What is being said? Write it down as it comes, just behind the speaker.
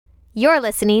You're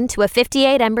listening to a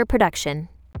 58 Ember production.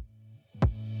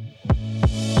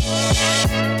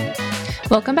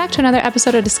 Welcome back to another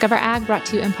episode of Discover Ag, brought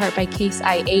to you in part by Case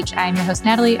IH. I'm your host,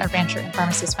 Natalie, a rancher and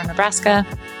pharmacist from Nebraska.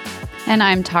 And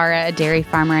I'm Tara, a dairy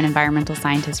farmer and environmental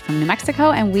scientist from New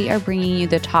Mexico, and we are bringing you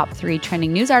the top 3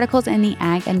 trending news articles in the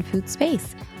ag and food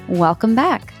space. Welcome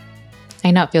back.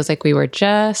 I know, it feels like we were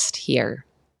just here.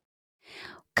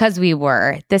 Because we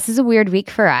were. This is a weird week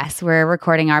for us. We're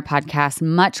recording our podcast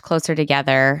much closer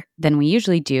together than we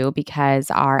usually do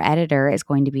because our editor is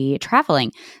going to be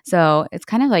traveling. So it's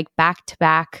kind of like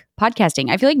back-to-back podcasting.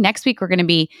 I feel like next week we're going to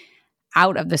be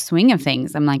out of the swing of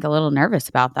things. I'm like a little nervous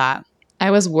about that.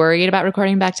 I was worried about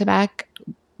recording back-to-back,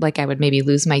 like I would maybe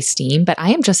lose my steam, but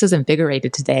I am just as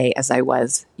invigorated today as I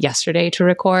was yesterday to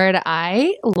record.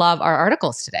 I love our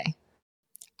articles today.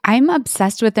 I'm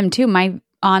obsessed with them too.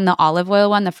 On the olive oil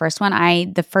one, the first one,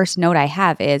 the first note I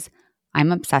have is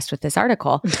I'm obsessed with this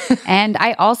article. And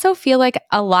I also feel like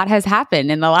a lot has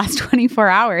happened in the last 24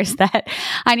 hours that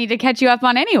I need to catch you up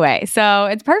on anyway. So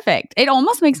it's perfect. It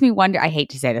almost makes me wonder, I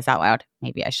hate to say this out loud,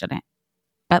 maybe I shouldn't,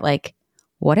 but like,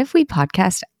 what if we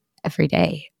podcast every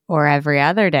day or every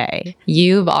other day?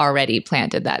 You've already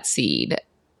planted that seed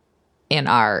in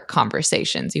our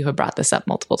conversations. You have brought this up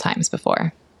multiple times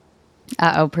before.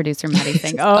 Producer Maddie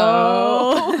saying,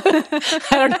 oh.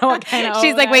 I don't know what kind of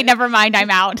She's like, wait, never mind, I'm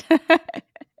out. Oh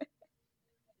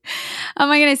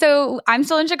my goodness. So I'm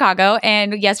still in Chicago,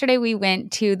 and yesterday we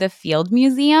went to the Field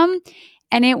Museum,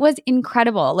 and it was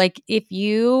incredible. Like, if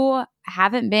you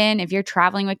haven't been, if you're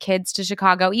traveling with kids to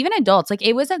Chicago, even adults, like,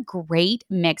 it was a great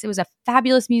mix. It was a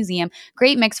fabulous museum,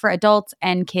 great mix for adults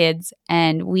and kids.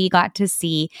 And we got to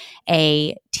see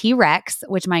a T-Rex,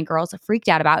 which my girls freaked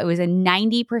out about. It was a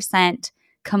 90%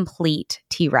 complete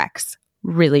T-Rex.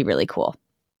 Really, really cool.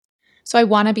 So I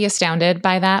want to be astounded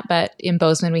by that, but in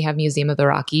Bozeman we have Museum of the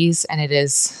Rockies, and it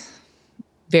is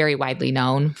very widely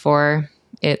known for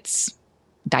its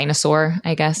dinosaur,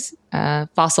 I guess,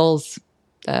 fossils,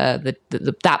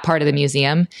 that part of the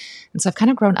museum. And so I've kind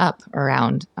of grown up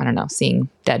around, I don't know, seeing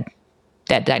dead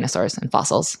dinosaurs and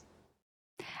fossils.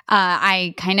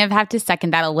 I kind of have to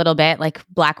second that a little bit. Like,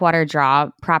 Blackwater Draw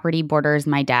property borders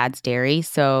my dad's dairy.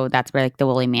 So that's where like the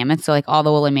woolly mammoth. So like all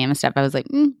the woolly mammoth stuff, I was like,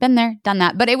 been there, done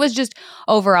that. But it was just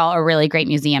overall a really great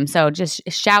museum. So just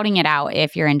shouting it out,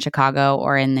 if you're in Chicago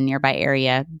or in the nearby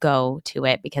area, go to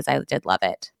it because I did love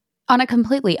it. On a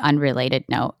completely unrelated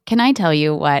note, can I tell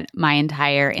you what my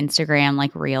entire Instagram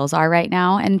like reels are right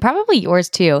now? And probably yours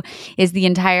too, is the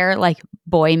entire like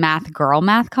boy math, girl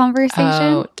math conversation.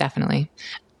 Oh, definitely.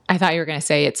 I thought you were going to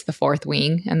say it's the fourth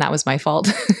wing, and that was my fault.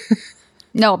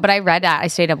 No, but I read that. I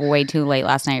stayed up way too late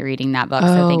last night reading that book. Oh,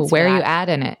 so thanks where for are that. you at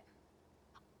in it?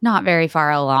 Not very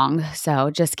far along. So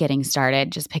just getting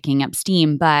started, just picking up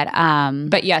steam. But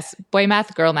yes, boy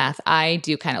math, girl math. I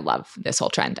do kind of love this whole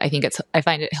trend. I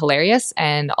find it hilarious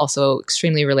and also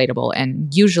extremely relatable,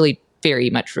 and usually very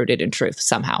much rooted in truth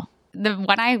somehow. the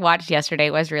one I watched yesterday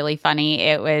was really funny.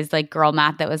 It was like girl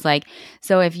math that was like,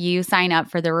 so if you sign up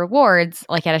for the rewards,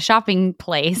 like at a shopping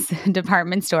place,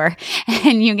 department store,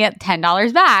 and you get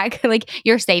 $10 back, like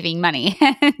you're saving money.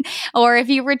 Or if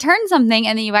you return something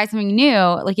and then you buy something new,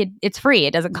 like it's free.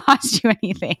 It doesn't cost you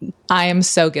anything. I am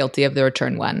so guilty of the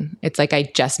return one. It's like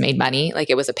I just made money, like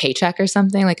it was a paycheck or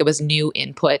something, like it was new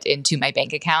input into my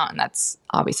bank account, and that's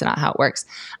obviously not how it works.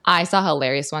 I saw a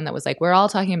hilarious one that was like, we're all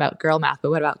talking about girl math,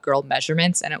 but what about girl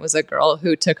measurements? And it was a girl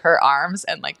who took her arms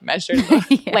and like measured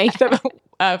the length of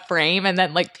a frame and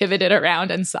then like pivoted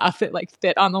around and saw if it like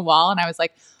fit on the wall. And I was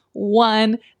like,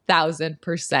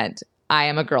 1000%, I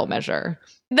am a girl measurer.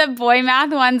 The boy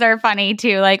math ones are funny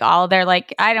too. Like all their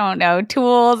like, I don't know,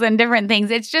 tools and different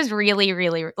things. It's just really,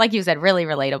 really, like you said, really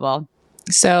relatable.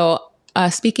 So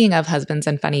speaking of husbands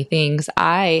and funny things,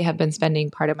 I have been spending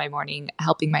part of my morning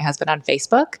helping my husband on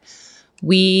Facebook.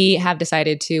 We have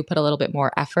decided to put a little bit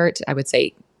more effort, I would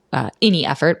say any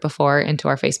effort into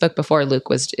our Facebook. Before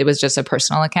it was just a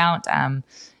personal account.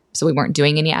 So we weren't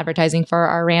doing any advertising for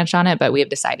our ranch on it, but we have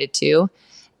decided to.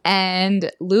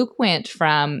 And Luke went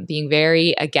from being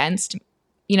very against,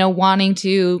 wanting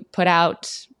to put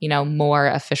out, more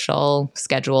official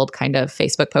scheduled kind of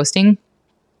Facebook posting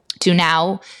to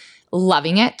now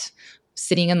loving it,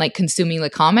 sitting and like consuming the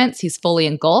comments. He's fully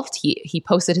engulfed. He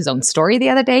posted his own story the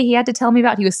other day he had to tell me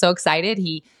about. He was so excited.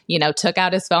 He, took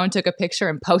out his phone, took a picture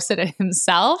and posted it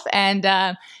himself. And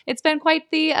it's been quite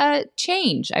the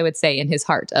change, I would say, in his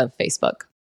heart of Facebook.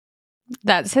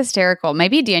 That's hysterical.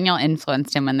 Maybe Daniel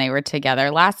influenced him when they were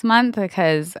together last month,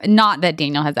 because not that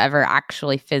Daniel has ever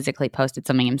actually physically posted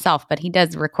something himself, but he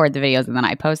does record the videos and then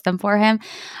I post them for him.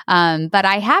 But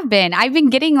I've been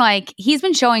getting he's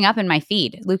been showing up in my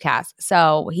feed, Lucas.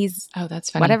 So that's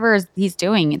funny. Whatever he's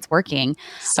doing, it's working.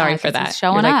 Sorry for that. He's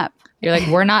showing up. You're like,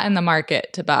 we're not in the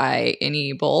market to buy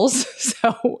any bowls.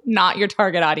 So not your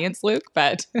target audience, Luke,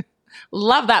 but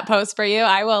love that post for you.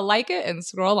 I will like it and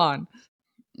scroll on.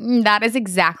 That is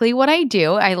exactly what I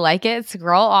do. I like it.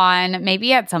 Scroll on.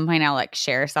 Maybe at some point I'll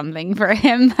share something for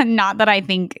him. Not that I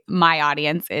think my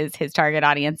audience is his target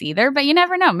audience either, but you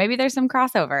never know. Maybe there's some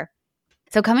crossover.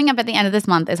 So coming up at the end of this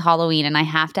month is Halloween, and I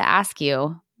have to ask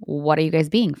you, what are you guys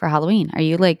being for Halloween? Are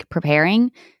you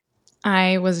preparing?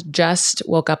 I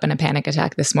woke up in a panic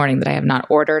attack this morning that I have not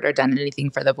ordered or done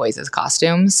anything for the boys'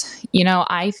 costumes.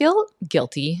 I feel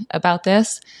guilty about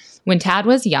this. When Tad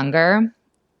was younger,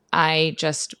 I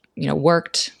just,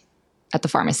 worked at the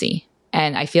pharmacy,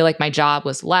 and I feel like my job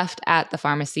was left at the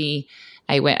pharmacy.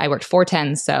 I worked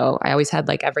 4/10, so I always had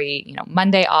every,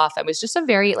 Monday off. It was just a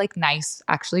very nice,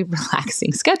 actually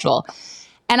relaxing schedule.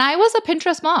 And I was a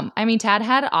Pinterest mom. I mean, Tad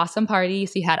had awesome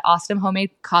parties. He had awesome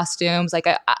homemade costumes.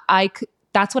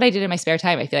 That's what I did in my spare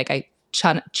time. I feel like I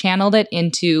channeled it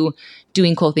into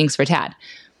doing cool things for Tad.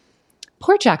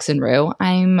 Poor Jackson Rue.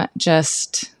 I'm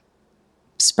just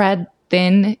spread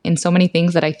thin in so many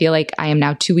things that I feel like I am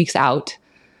now 2 weeks out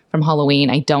from Halloween.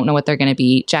 I don't know what they're going to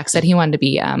be. Jack said he wanted to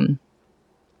be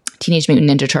Teenage Mutant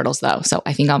Ninja Turtles, though. So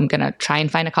I think I'm going to try and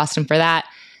find a costume for that.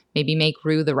 Maybe make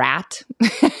Rue the rat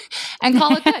and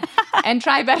call it good and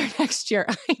try better next year.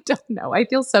 I don't know. I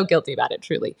feel so guilty about it,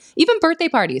 truly. Even birthday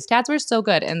parties. Tad's were so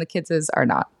good and the kids' are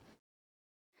not.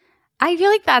 I feel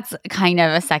like that's kind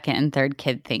of a second and third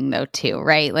kid thing though too,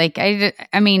 right?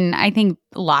 I think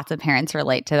lots of parents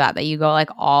relate to that you go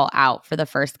all out for the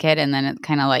first kid, and then it's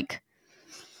kind of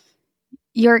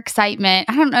your excitement,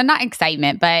 I don't know, not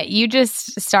excitement, but you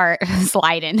just start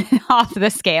sliding off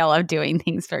the scale of doing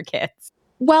things for kids.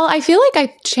 Well, I feel like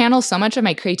I channel so much of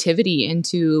my creativity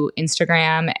into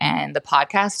Instagram and the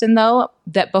podcast, and though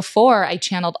that before I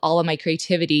channeled all of my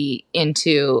creativity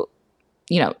into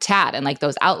Tad and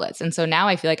those outlets. And so now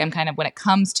I feel like I'm kind of, when it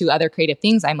comes to other creative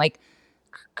things, I'm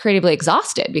creatively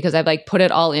exhausted because I've put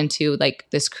it all into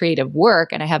this creative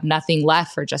work, and I have nothing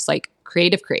left for just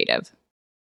creative.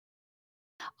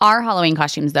 Our Halloween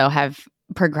costumes though have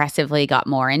progressively got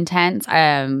more intense.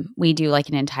 We do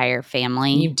an entire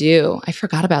family. You do. I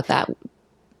forgot about that.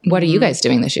 What are you guys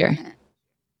doing this year?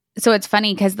 So it's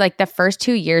funny because the first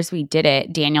 2 years we did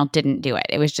it, Daniel didn't do it.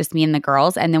 It was just me and the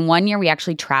girls. And then one year we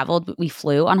actually traveled. We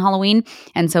flew on Halloween.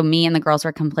 And so me and the girls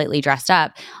were completely dressed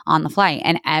up on the flight.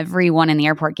 And everyone in the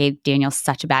airport gave Daniel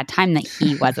such a bad time that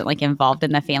he wasn't involved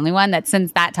in the family one, that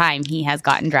since that time he has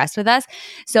gotten dressed with us.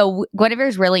 So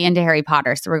Guinevere's really into Harry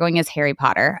Potter. So we're going as Harry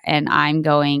Potter. And I'm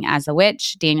going as a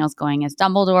witch. Daniel's going as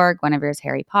Dumbledore. Guinevere's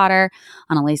Harry Potter.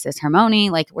 Annalisa's Hermione.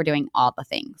 We're doing all the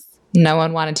things. No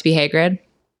one wanted to be Hagrid?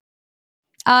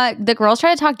 The girls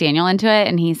tried to talk Daniel into it,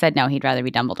 and he said no, he'd rather be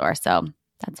Dumbledore. So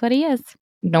that's what he is.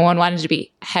 No one wanted to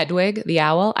be Hedwig the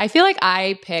owl. I feel like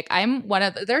I'm one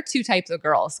of there are two types of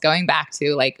girls. Going back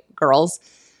to girls,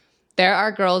 there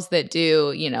are girls that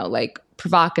do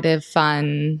provocative,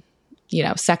 fun,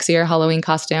 sexier Halloween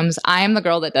costumes. I am the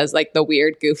girl that does the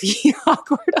weird, goofy,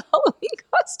 awkward Halloween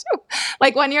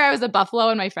costume. One year I was a buffalo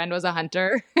and my friend was a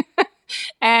hunter.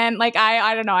 And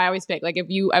I don't know, I always pick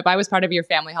if I was part of your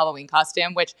family Halloween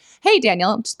costume, which, hey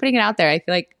Daniel, I'm just putting it out there. I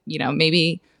feel like,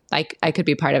 maybe I could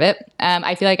be part of it.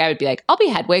 I feel like I would be I'll be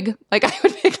Hedwig. I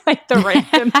would pick the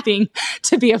random thing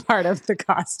to be a part of the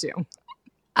costume.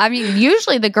 I mean,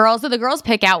 usually the girls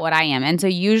pick out what I am. And so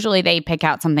usually they pick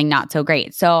out something not so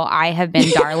great. So I have been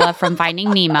Darla from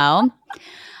Finding Nemo.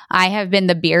 I have been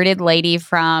the bearded lady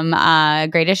from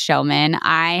Greatest Showman.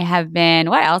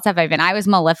 What else have I been? I was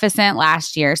Maleficent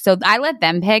last year. So I let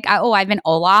them pick. I've been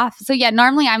Olaf. So yeah,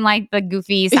 normally I'm the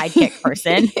goofy sidekick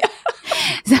person. Yeah.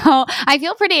 So I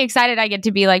feel pretty excited I get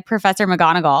to be Professor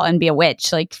McGonagall and be a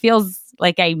witch. Feels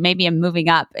like I maybe am moving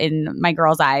up in my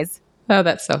girl's eyes. Oh,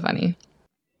 that's so funny.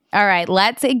 All right,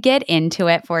 let's get into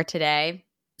it for today.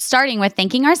 Starting with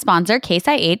thanking our sponsor, Case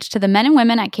IH. To the men and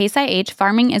women at Case IH,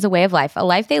 farming is a way of life, a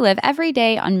life they live every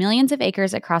day on millions of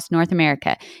acres across North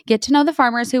America. Get to know the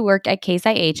farmers who work at Case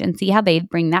IH and see how they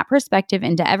bring that perspective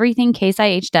into everything Case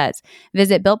IH does.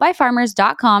 Visit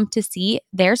builtbyfarmers.com to see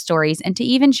their stories and to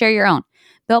even share your own.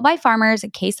 Built by Farmers,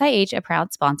 Case IH, a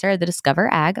proud sponsor of the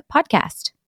Discover Ag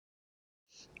podcast.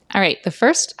 All right, the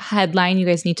first headline you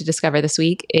guys need to discover this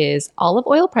week is olive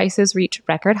oil prices reach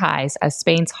record highs as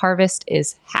Spain's harvest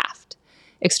is halved.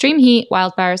 Extreme heat,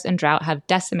 wildfires, and drought have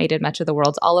decimated much of the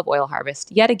world's olive oil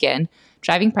harvest yet again,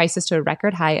 driving prices to a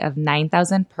record high of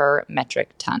 $9,000 per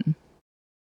metric ton.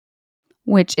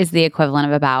 Which is the equivalent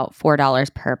of about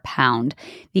 $4 per pound.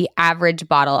 The average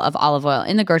bottle of olive oil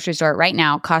in the grocery store right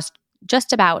now costs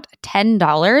just about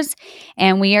 $10,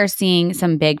 and we are seeing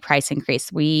some big price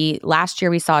increase. Last year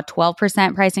we saw a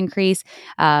 12% price increase,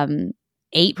 8%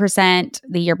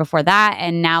 the year before that,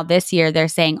 and now this year they're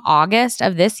saying August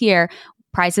of this year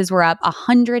prices were up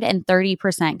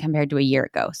 130% compared to a year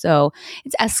ago. So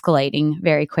it's escalating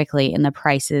very quickly and the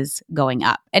prices going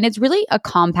up. And it's really a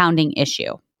compounding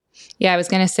issue. Yeah, I was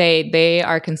going to say they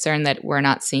are concerned that we're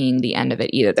not seeing the end of it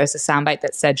either. There's a soundbite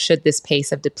that said, should this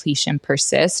pace of depletion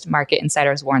persist, market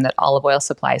insiders warn that olive oil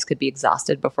supplies could be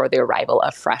exhausted before the arrival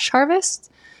of fresh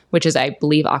harvest, which is, I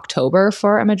believe, October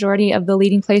for a majority of the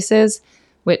leading places,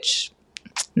 which,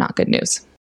 not good news.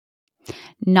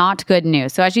 Not good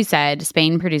news. So as you said,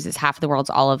 Spain produces half of the world's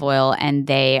olive oil and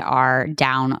they are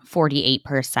down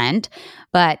 48%.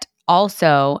 But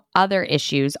also, other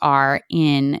issues are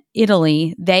in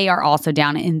Italy. They are also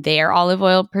down in their olive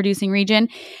oil producing region.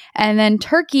 And then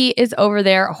Turkey is over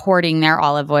there hoarding their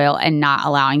olive oil and not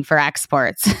allowing for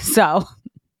exports. So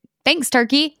thanks,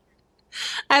 Turkey.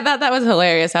 I thought that was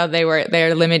hilarious how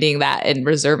they're limiting that and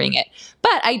reserving it.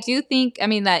 But I do think, I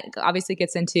mean, that obviously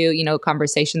gets into,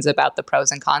 conversations about the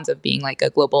pros and cons of being like a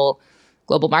global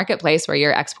marketplace where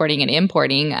you're exporting and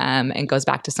importing, and goes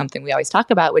back to something we always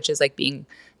talk about, which is like being,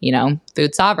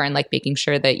 food sovereign, like making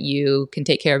sure that you can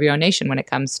take care of your own nation when it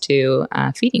comes to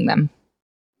feeding them.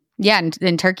 Yeah,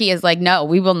 and Turkey is like, no,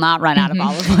 we will not run out of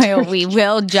olive oil. We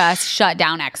will just shut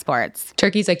down exports.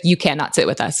 Turkey's like, you cannot sit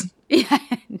with us.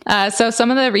 So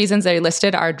some of the reasons they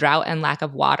listed are drought and lack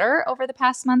of water over the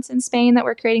past months in Spain that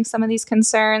were creating some of these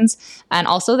concerns. And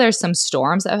also there's some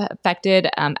storms that have affected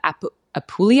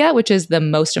Apulia, which is the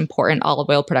most important olive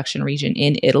oil production region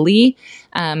in Italy.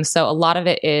 So a lot of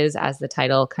it is, as the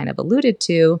title kind of alluded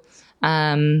to,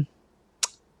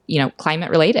 climate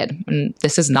related. And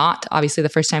this is not obviously the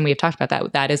first time we have talked about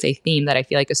that. That is a theme that I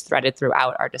feel like is threaded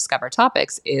throughout our Discover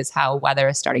topics, is how weather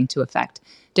is starting to affect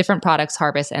different products,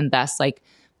 harvests, and thus, like,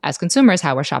 as consumers,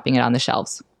 how we're shopping it on the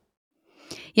shelves.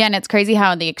 Yeah, and it's crazy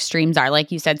how the extremes are.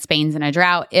 Like you said, Spain's in a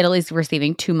drought. Italy's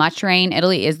receiving too much rain.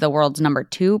 Italy is the world's number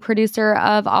 2 producer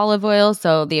of olive oil.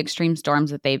 So the extreme storms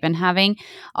that they've been having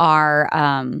are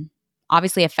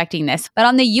obviously affecting this. But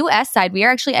on the U.S. side, we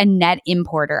are actually a net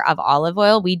importer of olive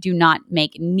oil. We do not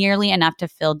make nearly enough to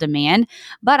fill demand.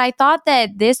 But I thought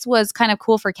that this was kind of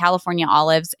cool for California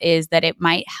olives, is that it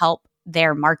might help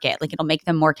their market. Like, it'll make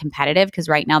them more competitive because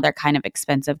right now they're kind of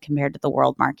expensive compared to the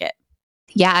world market.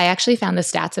 Yeah, I actually found the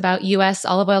stats about U.S.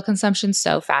 olive oil consumption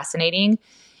so fascinating.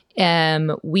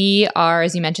 We are,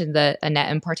 as you mentioned, a net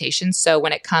importation. So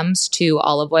when it comes to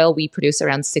olive oil, we produce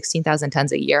around 16,000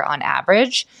 tons a year on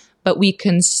average, but we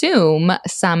consume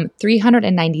some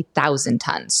 390,000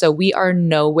 tons. So we are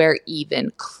nowhere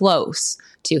even close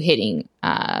to hitting,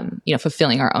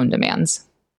 fulfilling our own demands.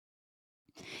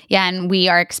 Yeah, and we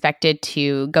are expected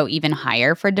to go even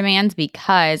higher for demands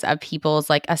because of people's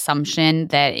assumption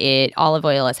that olive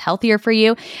oil is healthier for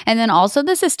you. And then also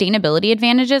the sustainability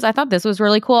advantages. I thought this was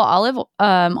really cool.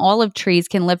 Olive trees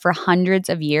can live for hundreds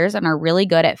of years and are really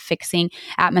good at fixing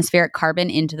atmospheric carbon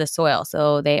into the soil.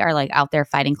 So they are out there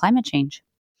fighting climate change.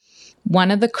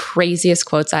 One of the craziest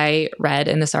quotes I read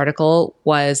in this article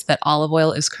was that olive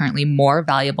oil is currently more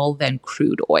valuable than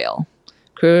crude oil.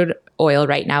 Crude oil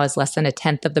right now is less than a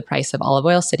tenth of the price of olive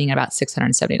oil, sitting at about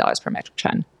 $670 per metric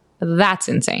ton. That's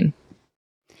insane.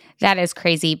 That is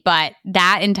crazy. But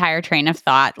that entire train of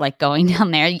thought, going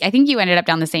down there, I think you ended up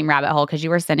down the same rabbit hole because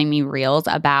you were sending me reels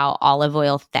about olive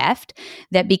oil theft,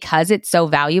 that because it's so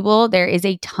valuable, there is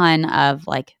a ton of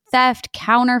theft,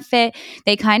 counterfeit.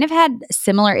 They kind of had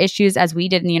similar issues as we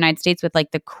did in the United States with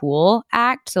the COOL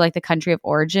Act. So the country of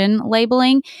origin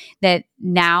labeling, that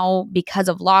now because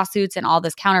of lawsuits and all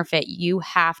this counterfeit, you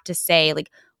have to say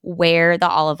where the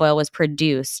olive oil was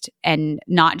produced and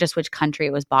not just which country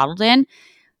it was bottled in.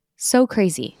 So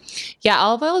crazy. Yeah,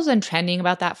 olive oil has been trending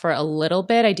about that for a little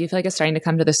bit. I do feel like it's starting to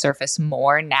come to the surface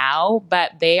more now,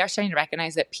 but they are starting to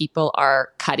recognize that people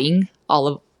are cutting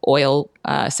olive oil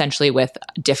essentially with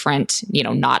different,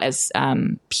 not as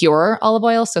pure olive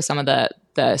oil. So some of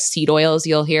the seed oils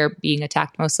you'll hear being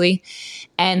attacked mostly.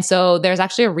 And so there's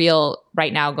actually a reel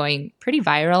right now going pretty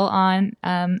viral on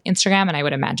Instagram, and I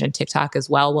would imagine TikTok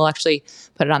as well. We'll actually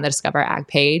put it on the Discover Ag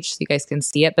page so you guys can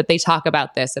see it. But they talk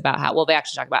about this, about how, they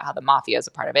actually talk about how the mafia is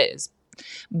a part of it.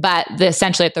 But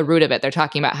essentially at the root of it, they're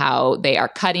talking about how they are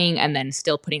cutting and then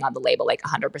still putting on the label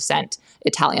 100%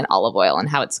 Italian olive oil, and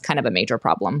how it's kind of a major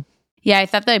problem. Yeah, I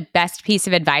thought the best piece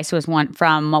of advice was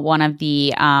from one of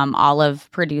the olive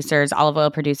oil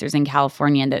producers in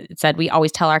California, that said we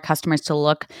always tell our customers to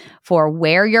look for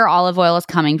where your olive oil is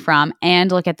coming from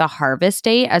and look at the harvest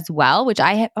date as well, which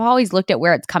I have always looked at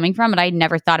where it's coming from, but I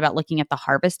never thought about looking at the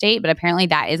harvest date, but apparently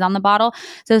that is on the bottle.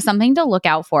 So something to look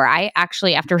out for. I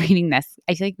actually, after reading this,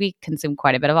 I feel like we consume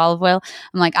quite a bit of olive oil.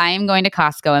 I'm like, I am going to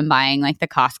Costco and buying like the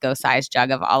Costco size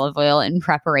jug of olive oil in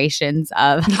preparations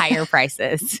of higher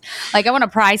prices. Like I want to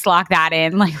price lock that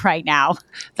in like right now.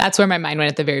 That's where my mind went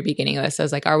at the very beginning of this. I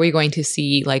was like, are we going to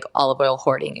see like olive oil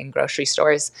hoarding in grocery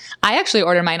stores? I actually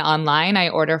order mine online. I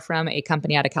order from a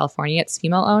company out of California. It's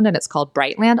female owned and it's called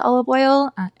Brightland Olive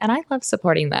Oil. And I love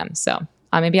supporting them. So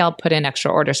maybe I'll put in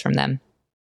extra orders from them.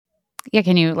 Yeah.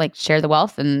 Can you like share the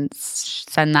wealth and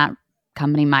send that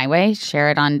company my way?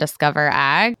 Share it on Discover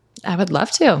Ag? I would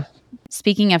love to.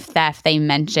 Speaking of theft, they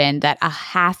mentioned that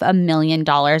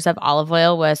 $500,000 of olive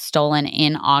oil was stolen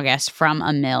in August from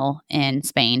a mill in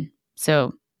Spain.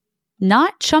 So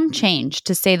not chump change,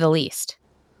 to say the least.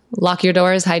 Lock your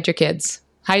doors, hide your kids.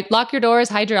 Lock your doors,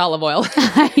 hide your olive oil.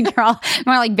 More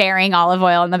like burying olive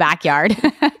oil in the backyard.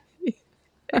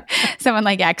 Someone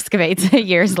like excavates it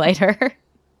years later.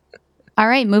 All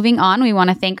right, moving on, we want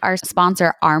to thank our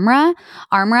sponsor, Armra.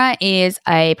 Armra is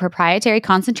a proprietary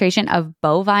concentration of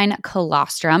bovine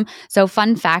colostrum. So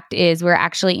fun fact is we're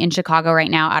actually in Chicago right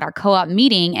now at our co-op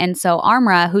meeting. And so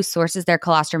Armra, who sources their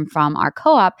colostrum from our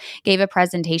co-op, gave a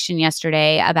presentation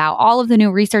yesterday about all of the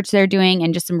new research they're doing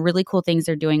and just some really cool things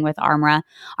they're doing with Armra.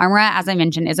 Armra, as I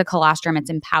mentioned, is a colostrum. It's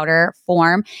in powder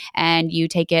form, and you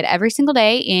take it every single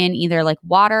day in either like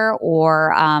water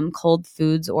or cold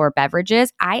foods or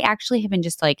beverages. I actually have been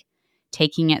just like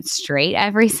taking it straight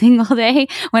every single day.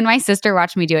 When my sister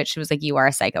watched me do it, she was like, you are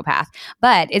a psychopath.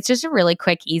 But it's just a really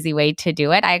quick, easy way to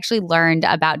do it. I actually learned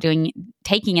about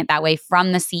taking it that way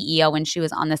from the CEO when she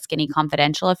was on the Skinny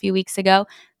Confidential a few weeks ago.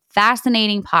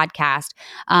 Fascinating podcast.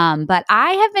 But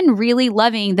I have been really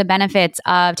loving the benefits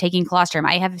of taking colostrum.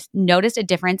 I have noticed a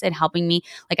difference in helping me.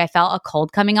 Like I felt a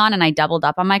cold coming on and I doubled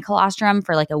up on my colostrum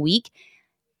for like a week.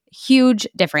 Huge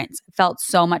difference. Felt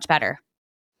so much better.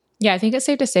 Yeah, I think it's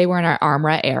safe to say we're in our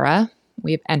Armra era.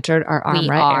 We've entered our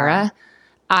Armra era.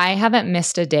 I haven't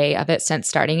missed a day of it since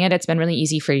starting it. It's been really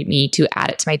easy for me to add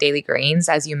it to my daily grains.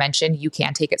 As you mentioned, you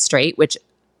can take it straight, which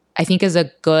I think is a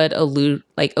good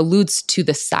alludes to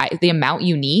the size, the amount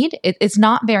you need. It's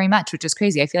not very much, which is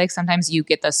crazy. I feel like sometimes you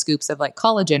get the scoops of like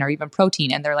collagen or even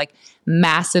protein, and they're like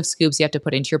massive scoops you have to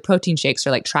put into your protein shakes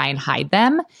or like try and hide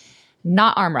them.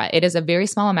 Not Armra. It is a very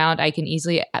small amount. I can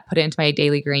easily put it into my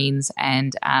daily greens.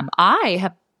 And I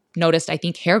have noticed, I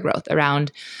think, hair growth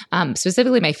around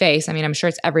specifically my face. I mean, I'm sure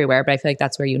it's everywhere, but I feel like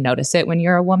that's where you notice it when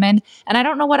you're a woman. And I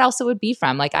don't know what else it would be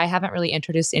from. Like I haven't really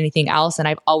introduced anything else. And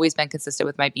I've always been consistent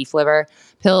with my beef liver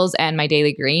pills and my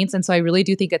daily greens. And so I really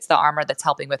do think it's the Armra that's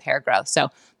helping with hair growth. So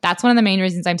that's one of the main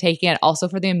reasons I'm taking it. Also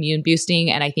for the immune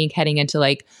boosting. And I think heading into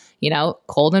like,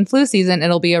 cold and flu season,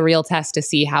 it'll be a real test to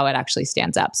see how it actually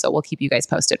stands up. So we'll keep you guys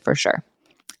posted for sure.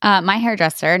 My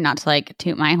hairdresser, not to like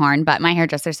toot my horn, but my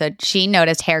hairdresser said she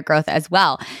noticed hair growth as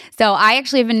well. So I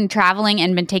actually have been traveling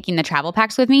and been taking the travel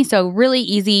packs with me. So really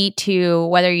easy to,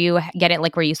 whether you get it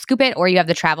like where you scoop it or you have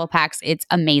the travel packs, it's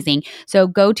amazing. So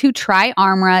go to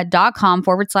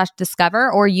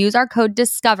tryarmra.com/discover or use our code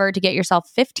DISCOVER to get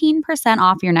yourself 15%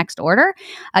 off your next order.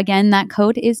 Again, that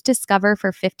code is DISCOVER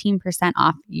for 15%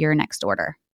 off your next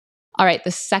order. All right,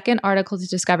 the second article to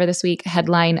discover this week,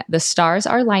 headline, "The stars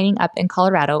are lining up in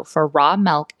Colorado for raw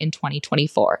milk in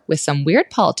 2024 with some weird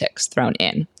politics thrown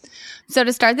in." So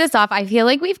to start this off, I feel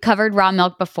like we've covered raw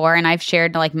milk before and I've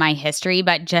shared like my history,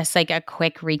 but just like a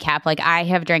quick recap. Like I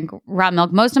have drank raw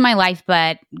milk most of my life,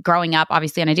 but growing up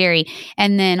obviously on a dairy.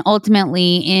 And then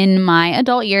ultimately in my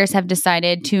adult years have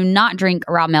decided to not drink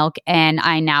raw milk, and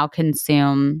I now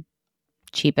consume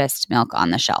cheapest milk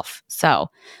on the shelf. So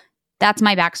that's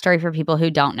my backstory for people who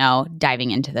don't know,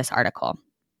 diving into this article.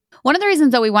 One of the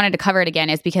reasons that we wanted to cover it again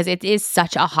is because it is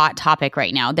such a hot topic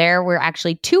right now. There were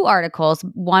actually 2 articles,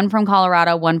 one from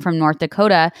Colorado, one from North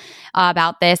Dakota,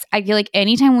 about this. I feel like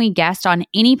anytime we guest on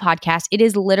any podcast, it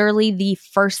is literally the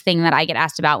first thing that I get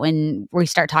asked about when we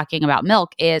start talking about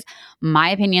milk is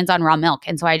my opinions on raw milk.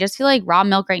 And so I just feel like raw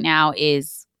milk right now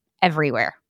is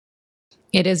everywhere.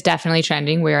 It is definitely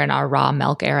trending. We're in our raw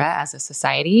milk era as a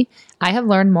society. I have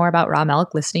learned more about raw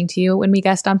milk listening to you when we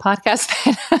guest on podcasts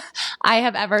than I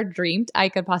have ever dreamed I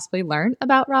could possibly learn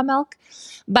about raw milk.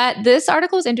 But this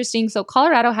article is interesting. So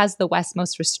Colorado has the West's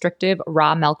most restrictive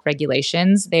raw milk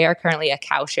regulations. They are currently a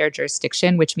cow share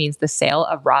jurisdiction, which means the sale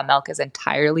of raw milk is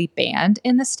entirely banned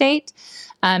in the state.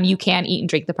 You can eat and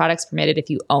drink the products permitted if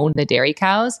you own the dairy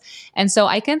cows. And so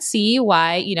I can see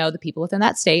why, the people within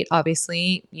that state,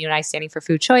 obviously, you and I standing for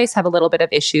food choice, have a little bit of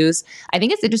issues. I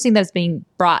think it's interesting that it's being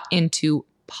brought into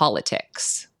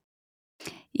politics.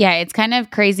 Yeah, it's kind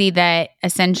of crazy that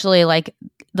essentially like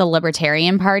the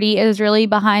Libertarian Party is really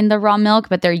behind the raw milk,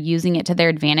 but they're using it to their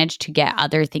advantage to get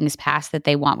other things passed that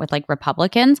they want with like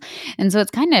Republicans. And so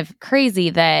it's kind of crazy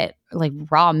that like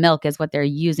raw milk is what they're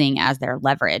using as their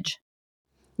leverage.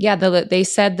 Yeah, they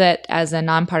said that as a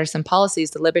nonpartisan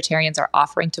policies, the Libertarians are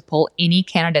offering to pull any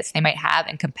candidates they might have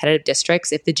in competitive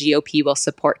districts if the GOP will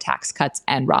support tax cuts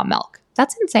and raw milk.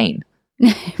 That's insane.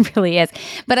 It really is.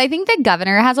 But I think the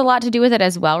governor has a lot to do with it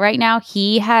as well right now.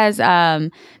 He has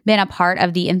been a part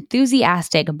of the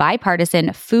enthusiastic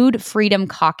bipartisan Food Freedom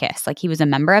Caucus. Like he was a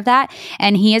member of that.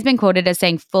 And he has been quoted as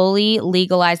saying fully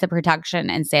legalize the production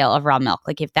and sale of raw milk.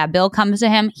 Like if that bill comes to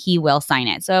him, he will sign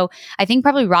it. So I think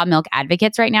probably raw milk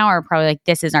advocates right now are probably like,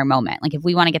 this is our moment. Like if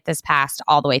we want to get this passed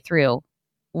all the way through,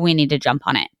 we need to jump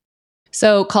on it.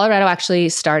 So Colorado actually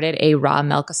started a raw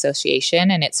milk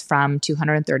association, and it's from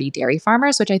 230 dairy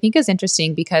farmers, which I think is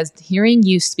interesting because hearing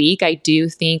you speak, I do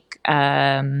think it's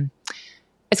kind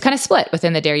of split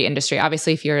within the dairy industry.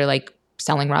 Obviously, if you're like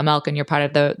selling raw milk and you're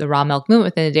part of the raw milk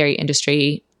movement within the dairy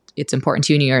industry, it's important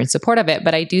to you and you're in support of it.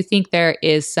 But I do think there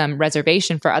is some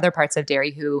reservation for other parts of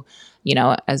dairy who,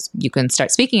 as you can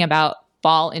start speaking about,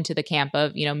 fall into the camp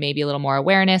of, maybe a little more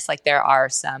awareness. Like there are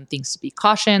some things to be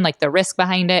cautioned, like the risk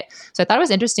behind it. So I thought it was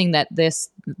interesting that this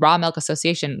raw milk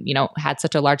association, had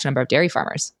such a large number of dairy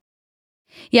farmers.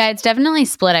 Yeah, it's definitely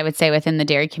split, I would say, within the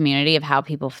dairy community of how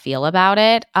people feel about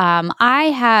it.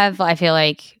 I feel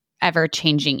like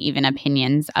ever-changing even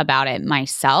opinions about it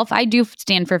myself. I do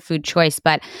stand for food choice,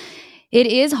 but it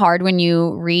is hard when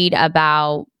you read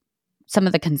about some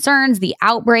of the concerns, the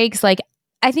outbreaks. Like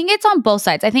I think it's on both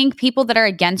sides. I think people that are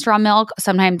against raw milk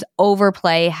sometimes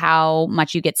overplay how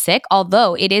much you get sick,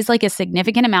 although it is like a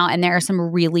significant amount. And there are some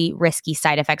really risky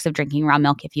side effects of drinking raw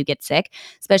milk if you get sick,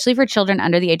 especially for children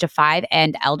under the age of 5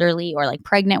 and elderly or like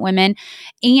pregnant women.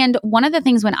 And one of the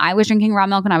things when I was drinking raw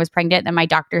milk when I was pregnant that my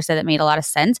doctor said that made a lot of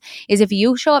sense is if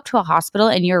you show up to a hospital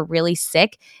and you're really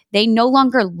sick, they no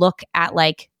longer look at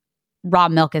like raw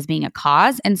milk as being a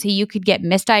cause. And so you could get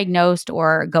misdiagnosed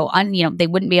or they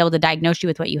wouldn't be able to diagnose you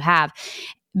with what you have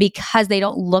because they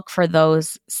don't look for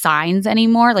those signs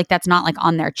anymore. Like that's not like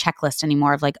on their checklist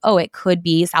anymore of like, oh, it could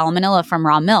be salmonella from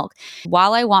raw milk.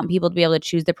 While I want people to be able to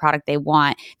choose the product they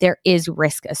want, there is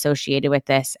risk associated with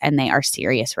this and they are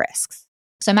serious risks.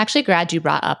 So I'm actually glad you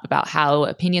brought up about how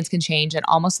opinions can change and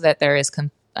almost that there is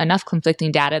enough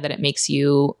conflicting data that it makes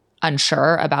you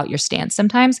unsure about your stance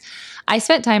sometimes. I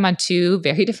spent time on 2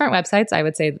 very different websites. I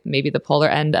would say maybe the polar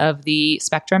end of the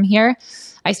spectrum here.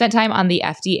 I spent time on the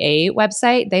FDA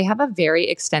website. They have a very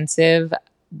extensive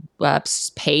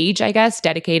page, I guess,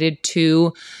 dedicated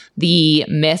to the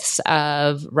myths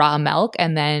of raw milk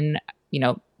and then,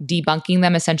 debunking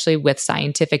them essentially with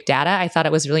scientific data. I thought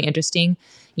it was really interesting.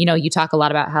 You talk a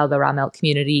lot about how the raw milk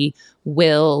community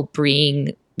will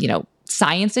bring,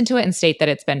 science into it and state that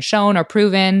it's been shown or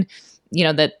proven,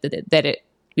 that it,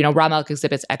 raw milk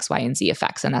exhibits X, Y, and Z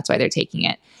effects, and that's why they're taking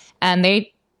it. And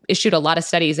they issued a lot of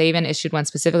studies. They even issued one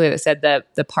specifically that said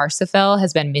the Parsifal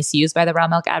has been misused by the raw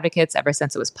milk advocates ever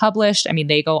since it was published. I mean,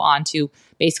 they go on to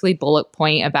basically bullet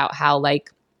point about how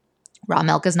like raw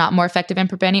milk is not more effective in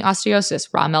preventing osteosis.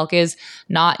 Raw milk is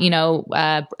not,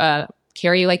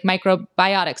 carry like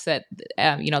microbiotics that,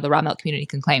 the raw milk community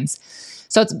can claims.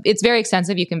 So it's very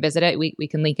extensive. You can visit it. We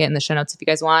can link it in the show notes if you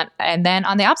guys want. And then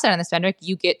on the opposite end of the spectrum,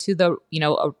 you get to the,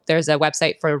 there's a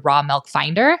website for Raw Milk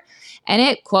Finder, and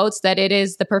it quotes that it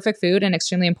is the perfect food and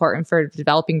extremely important for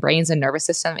developing brains and nervous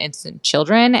system in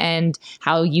children and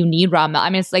how you need raw milk. I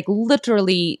mean, it's like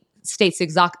literally states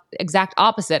the exact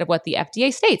opposite of what the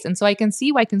FDA states. And so I can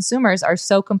see why consumers are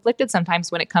so conflicted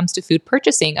sometimes when it comes to food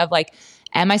purchasing of like,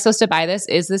 am I supposed to buy this?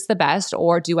 Is this the best?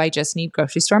 Or do I just need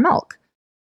grocery store milk?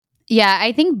 Yeah,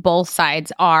 I think both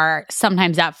sides are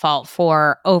sometimes at fault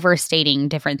for overstating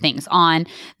different things. On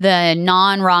the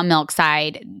non-raw milk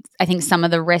side, I think some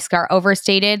of the risks are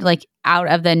overstated. Like out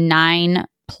of the 9+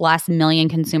 million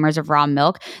consumers of raw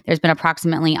milk, there's been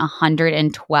approximately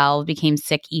 112 became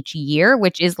sick each year,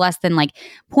 which is less than like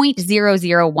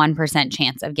 0.001%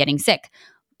 chance of getting sick.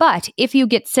 But if you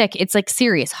get sick, it's like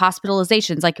serious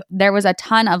hospitalizations. Like there was a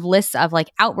ton of lists of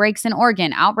like outbreaks in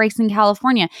Oregon, outbreaks in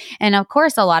California. And of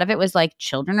course, a lot of it was like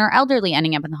children or elderly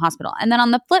ending up in the hospital. And then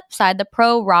on the flip side, the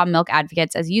pro raw milk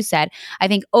advocates, as you said, I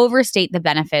think overstate the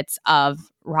benefits of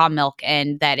raw milk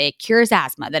and that it cures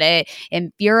asthma, that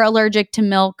if you're allergic to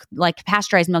milk, like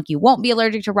pasteurized milk, you won't be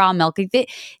allergic to raw milk. They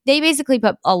basically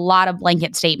put a lot of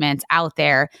blanket statements out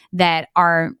there that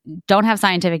don't have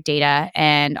scientific data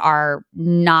and are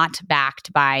not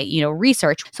backed by,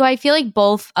 research. So I feel like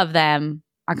both of them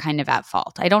are kind of at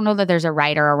fault. I don't know that there's a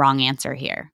right or a wrong answer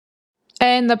here.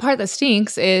 And the part that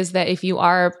stinks is that if you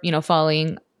are,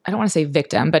 falling, I don't want to say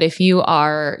victim, but if you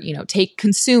are,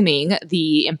 consuming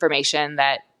the information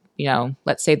that,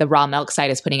 let's say the raw milk site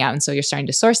is putting out, and so you're starting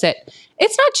to source it,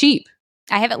 it's not cheap.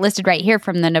 I have it listed right here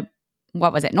from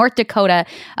North Dakota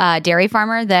dairy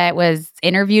farmer that was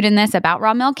interviewed in this about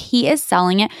raw milk. He is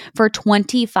selling it for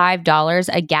 $25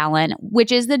 a gallon,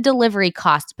 which is the delivery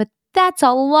cost. But that's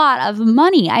a lot of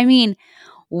money. I mean,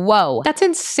 whoa. That's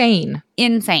insane.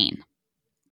 Insane.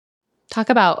 Talk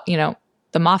about,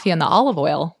 the mafia and the olive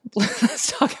oil.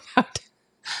 Let's talk about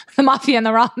the mafia and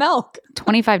the raw milk.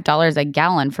 $25 a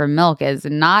gallon for milk is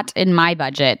not in my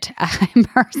budget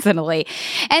personally.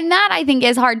 And that I think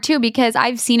is hard too, because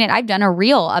I've seen it. I've done a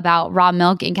reel about raw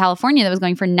milk in California that was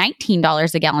going for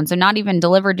 $19 a gallon. So not even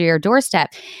delivered to your doorstep.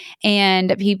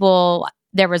 And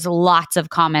there was lots of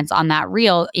comments on that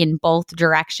reel in both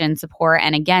directions, support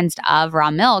and against of raw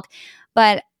milk.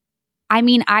 But I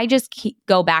mean, I just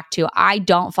go back to, I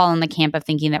don't fall in the camp of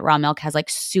thinking that raw milk has like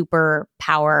super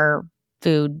power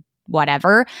food,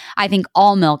 whatever. I think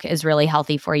all milk is really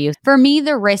healthy for you. For me,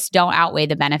 the risks don't outweigh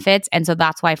the benefits. And so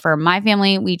that's why for my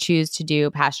family, we choose to do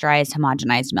pasteurized,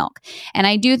 homogenized milk. And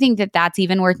I do think that that's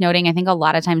even worth noting. I think a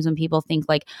lot of times when people think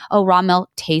like, oh, raw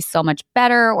milk tastes so much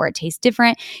better or it tastes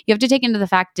different, you have to take into the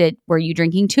fact that were you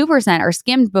drinking 2% or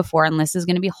skimmed before? And this is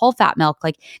going to be whole fat milk.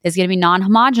 Like this is going to be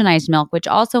non-homogenized milk, which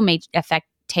also may affect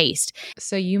taste.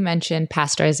 So you mentioned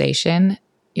pasteurization.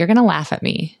 You're going to laugh at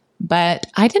me, but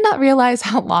I did not realize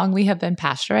how long we have been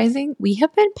pasteurizing. We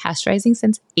have been pasteurizing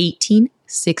since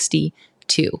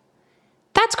 1862.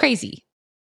 That's crazy.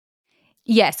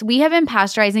 Yes, we have been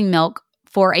pasteurizing milk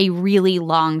for a really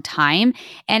long time.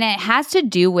 And it has to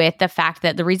do with the fact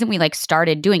that the reason we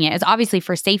started doing it is obviously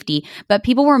for safety, but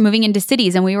people were moving into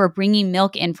cities and we were bringing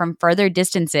milk in from further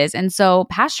distances. And so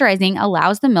pasteurizing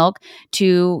allows the milk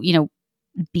to,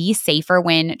 be safer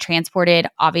when transported,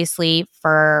 obviously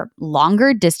for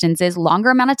longer distances, longer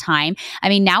amount of time. I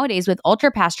mean, nowadays with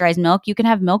ultra pasteurized milk, you can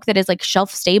have milk that is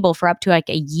shelf stable for up to a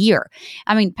year.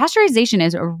 I mean, pasteurization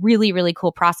is a really, really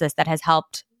cool process that has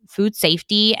helped food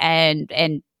safety and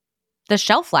the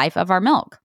shelf life of our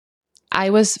milk.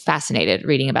 I was fascinated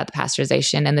reading about the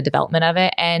pasteurization and the development of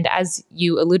it. And as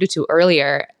you alluded to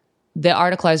earlier, the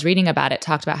article I was reading about it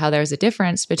talked about how there's a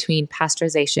difference between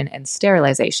pasteurization and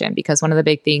sterilization, because one of the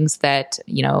big things that,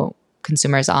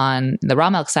 consumers on the raw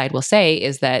milk side will say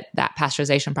is that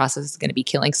pasteurization process is going to be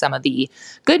killing some of the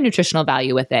good nutritional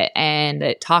value with it. And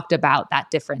it talked about that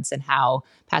difference and how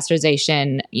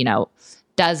pasteurization,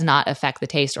 does not affect the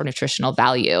taste or nutritional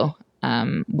value,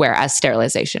 whereas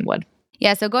sterilization would.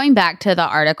 Yeah, so going back to the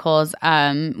articles,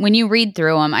 when you read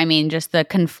through them, I mean, just the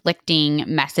conflicting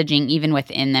messaging even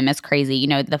within them is crazy.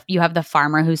 You have the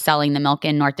farmer who's selling the milk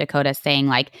in North Dakota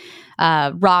saying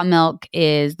raw milk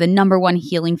is the number one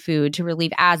healing food to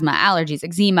relieve asthma, allergies,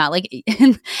 eczema.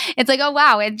 It's oh,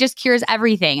 wow, it just cures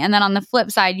everything. And then on the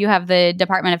flip side, you have the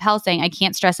Department of Health saying, I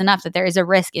can't stress enough that there is a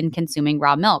risk in consuming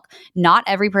raw milk. Not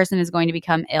every person is going to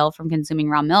become ill from consuming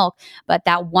raw milk, but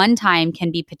that one time can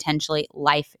be potentially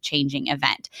life-changing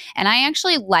event. And I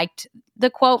actually liked the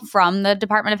quote from the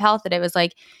Department of Health that it was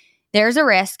there's a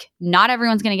risk. Not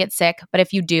everyone's going to get sick, but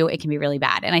if you do, it can be really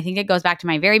bad. And I think it goes back to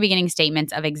my very beginning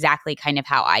statements of exactly kind of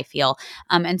how I feel.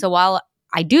 And so while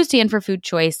I do stand for food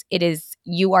choice, it is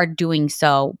you are doing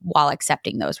so while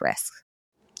accepting those risks.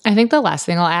 I think the last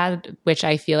thing I'll add, which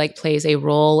I feel plays a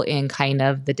role in kind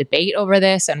of the debate over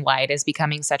this and why it is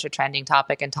becoming such a trending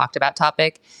topic and talked about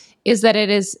topic, is that it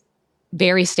is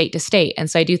vary state to state.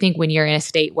 And so I do think when you're in a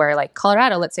state where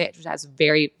Colorado, let's say it has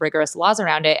very rigorous laws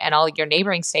around it, and all your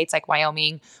neighboring states like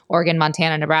Wyoming, Oregon,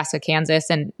 Montana, Nebraska, Kansas,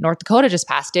 and North Dakota just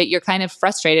passed it, you're kind of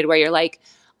frustrated where you're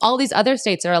all these other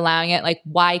states are allowing it.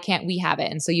 Why can't we have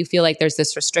it? And so you feel there's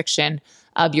this restriction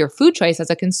of your food choice as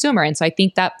a consumer. And so I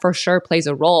think that for sure plays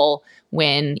a role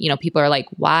when, people are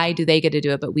why do they get to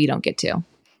do it, but we don't get to?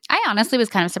 I honestly was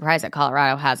kind of surprised that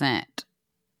Colorado hasn't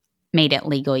made it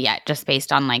legal yet, just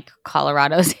based on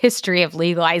Colorado's history of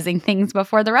legalizing things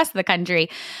before the rest of the country.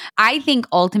 I think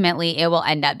ultimately it will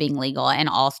end up being legal in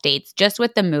all states. Just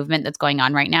with the movement that's going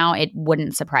on right now, it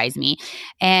wouldn't surprise me.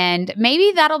 And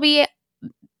maybe that'll be,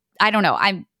 I don't know.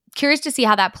 curious to see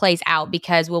how that plays out,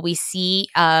 because will we see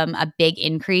a big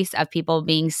increase of people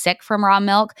being sick from raw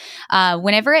milk?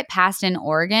 Whenever it passed in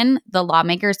Oregon, the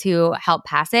lawmakers who helped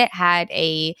pass it had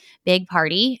a big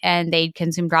party and they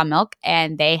consumed raw milk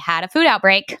and they had a food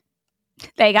outbreak.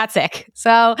 They got sick.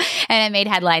 So, and it made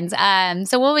headlines.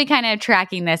 So we'll be kind of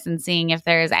tracking this and seeing if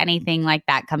there's anything like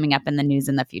that coming up in the news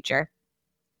in the future.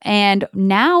 And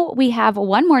now we have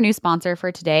one more new sponsor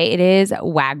for today. It is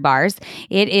Wag Bars.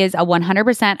 It is a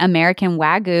 100% American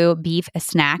Wagyu beef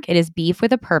snack. It is beef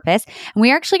with a purpose. And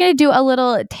we're actually going to do a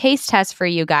little taste test for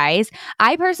you guys.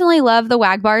 I personally love the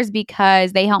Wag Bars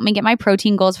because they help me get my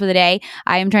protein goals for the day.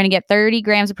 I am trying to get 30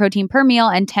 grams of protein per meal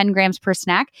and 10 grams per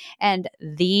snack. And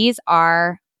these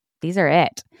are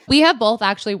it. We have both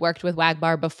actually worked with Wag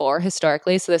Bar before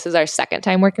historically, so this is our second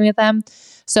time working with them.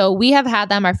 So we have had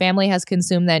them. Our family has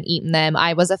consumed them, eaten them.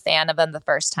 I was a fan of them the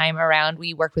first time around.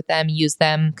 We worked with them, used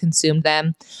them, consumed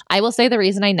them. I will say the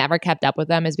reason I never kept up with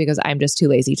them is because I'm just too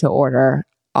lazy to order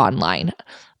online.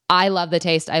 I love the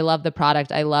taste. I love the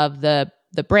product. I love the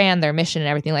brand, their mission, and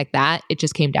everything like that. It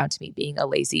just came down to me being a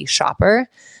lazy shopper,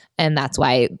 and that's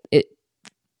why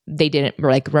they didn't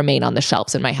remain on the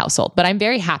shelves in my household. But I'm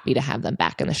very happy to have them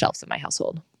back in the shelves in my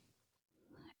household.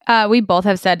 We both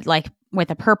have said with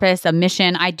a purpose, a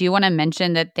mission. I do want to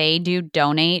mention that they do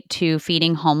donate to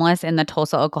feeding homeless in the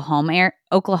Tulsa,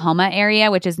 Oklahoma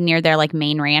area, which is near their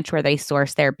main ranch where they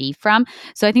source their beef from.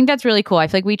 So I think that's really cool. I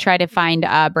feel like we try to find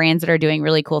brands that are doing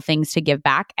really cool things to give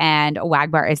back, and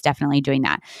Wagbar is definitely doing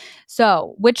that.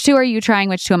 So which two are you trying?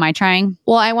 Which two am I trying?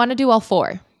 Well, I want to do all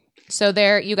four. So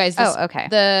there, you guys. Okay.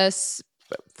 The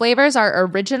flavors are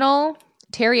original,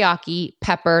 teriyaki,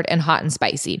 peppered, and hot and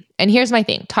spicy. And here's my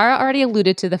thing. Tara already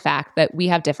alluded to the fact that we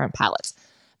have different palates.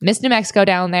 Miss New Mexico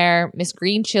down there, Miss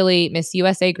Green Chili, Miss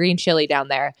USA Green Chili down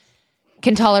there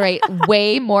can tolerate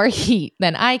way more heat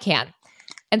than I can.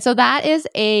 And so that is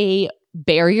a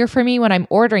barrier for me when I'm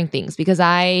ordering things, because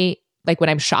when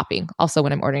I'm shopping, also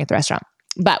when I'm ordering at the restaurant.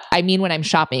 But I mean when I'm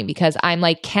shopping, because I'm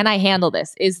like, can I handle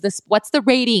this? What's the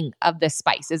rating of this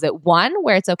spice? Is it 1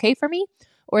 where it's okay for me?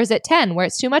 Or is it 10 where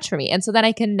it's too much for me? And so then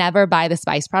I can never buy the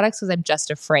spice products because I'm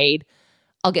just afraid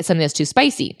I'll get something that's too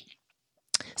spicy.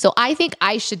 So I think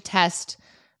I should test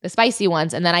the spicy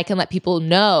ones, and then I can let people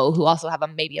know who also have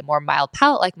maybe a more mild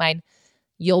palate like mine.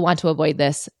 You'll want to avoid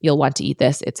this. You'll want to eat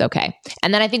this. It's okay.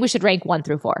 And then I think we should rank 1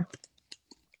 through 4.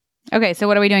 Okay, so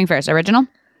what are we doing first? Original?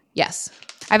 Yes.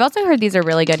 I've also heard these are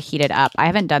really good heated up. I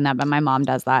haven't done that, but my mom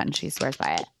does that and she swears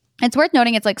by it. It's worth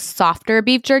noting it's softer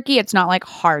beef jerky. It's not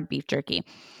hard beef jerky.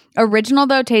 Original,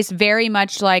 though, tastes very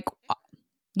much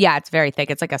it's very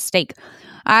thick. It's like a steak.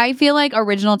 I feel like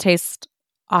Original tastes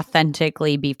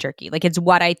authentically beef jerky. It's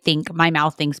what I think my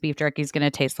mouth thinks beef jerky is going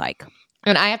to taste like.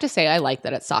 And I have to say, I like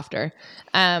that it's softer.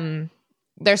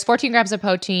 There's 14 grams of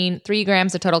protein, 3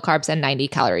 grams of total carbs, and 90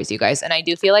 calories, you guys. And I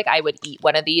do feel like I would eat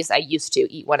one of these. I used to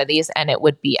eat one of these, and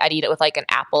I'd eat it with an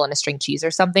apple and a string cheese or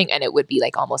something, and it would be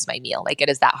almost my meal. It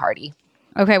is that hearty.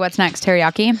 Okay, what's next?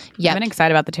 Teriyaki? Yeah. I've been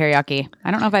excited about the teriyaki. I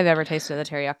don't know if I've ever tasted the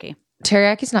teriyaki.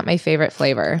 Teriyaki's not my favorite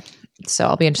flavor, so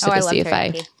I'll be interested to see if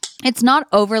teriyaki. It's not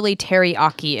overly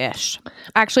teriyaki-ish.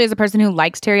 Actually, as a person who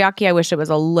likes teriyaki, I wish it was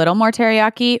a little more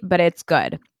teriyaki, but it's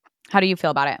good. How do you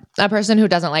feel about it? A person who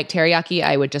doesn't like teriyaki,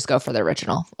 I would just go for the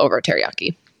original over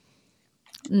teriyaki.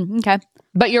 Okay.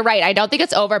 But you're right. I don't think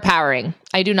it's overpowering.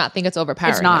 I do not think it's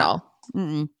overpowering at all.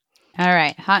 Mm-mm. All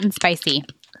right. Hot and spicy.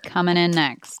 Coming in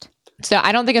next. So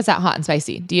I don't think it's that hot and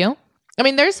spicy. Do you? I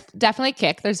mean, there's definitely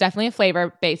kick. There's definitely a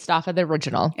flavor based off of the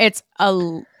original. It's a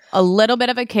little bit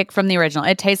of a kick from the original.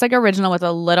 It tastes like original with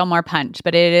a little more punch,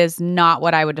 but it is not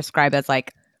what I would describe as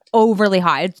overly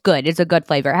hot. It's good. It's a good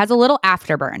flavor. It has a little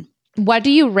afterburn. What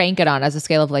do you rank it on as a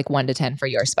scale of 1 to 10 for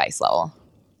your spice level?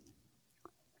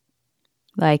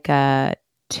 A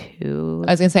 2.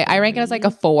 I was going to say, I rank it as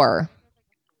a 4.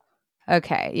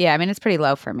 Okay. Yeah. I mean, it's pretty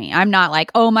low for me. I'm not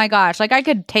oh my gosh. I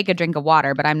could take a drink of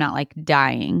water, but I'm not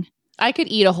dying. I could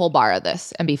eat a whole bar of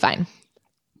this and be fine.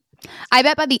 I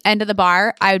bet by the end of the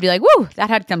bar, I would be woo, that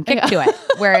had some kick to it.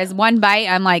 Whereas one bite,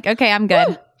 I'm okay, I'm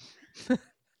good.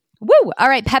 Woo. All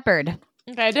right. Peppered.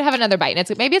 Okay. I did have another bite,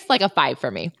 and maybe it's a 5 for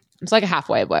me. It's a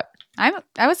halfway of what? I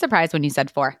was surprised when you said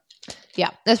 4.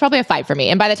 Yeah, it's probably a 5 for me.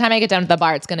 And by the time I get down to the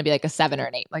bar, it's going to be a 7 or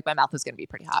an 8. My mouth is going to be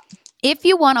pretty hot. If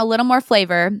you want a little more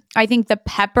flavor, I think the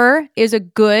pepper is a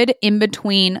good in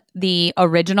between the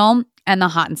original and the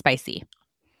hot and spicy.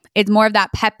 It's more of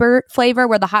that pepper flavor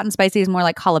where the hot and spicy is more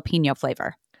jalapeno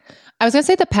flavor. I was going to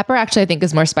say the pepper actually I think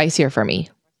is more spicier for me.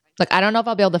 I don't know if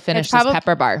I'll be able to finish this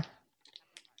pepper bar.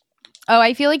 Oh,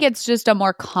 I feel it's just a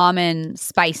more common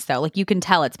spice though. You can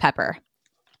tell it's pepper.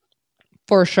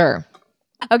 For sure.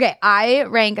 Okay, I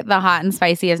rank the hot and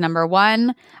spicy as number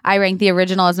 1. I rank the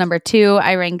original as number 2.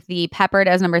 I rank the peppered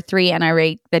as number 3, and I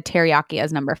rank the teriyaki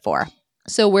as number 4.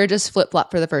 So we're just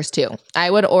flip-flop for the first two. I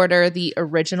would order the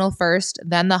original first,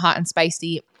 then the hot and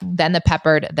spicy, then the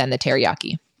peppered, then the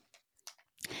teriyaki.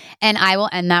 And I will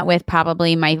end that with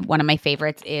probably one of my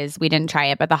favorites is, we didn't try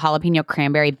it, but the jalapeno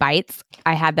cranberry bites.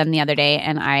 I had them the other day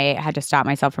and I had to stop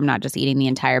myself from not just eating the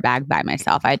entire bag by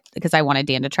myself because I wanted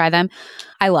Dan to try them.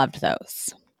 I loved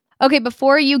those. Okay,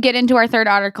 before you get into our third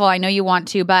article, I know you want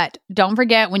to, but don't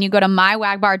forget when you go to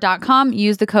mywagbar.com,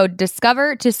 use the code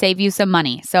DISCOVER to save you some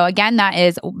money. So again, that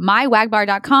is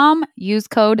mywagbar.com, use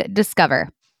code DISCOVER.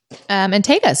 And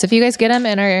take us. If you guys get them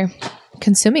and are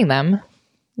consuming them,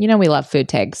 you know we love food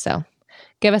tags, so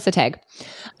give us a tag.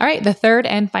 All right, the third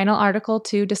and final article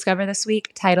to discover this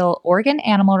week, title Oregon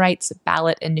Animal Rights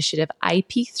Ballot Initiative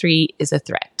IP3 is a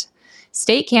threat.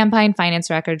 State campaign finance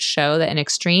records show that an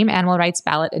extreme animal rights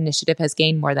ballot initiative has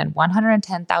gained more than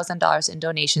 $110,000 in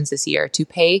donations this year to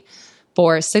pay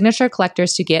for signature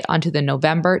collectors to get onto the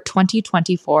November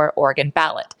 2024 Oregon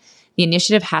ballot. The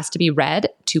initiative has to be read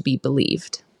to be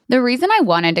believed. The reason I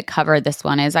wanted to cover this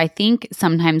one is I think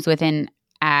sometimes within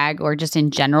ag or just in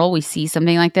general, we see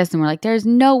something like this and we're like, there's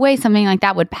no way something like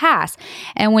that would pass.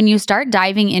 And when you start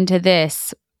diving into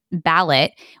this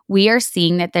ballot, we are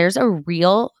seeing that there's a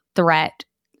real threat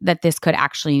that this could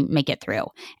actually make it through.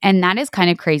 And that is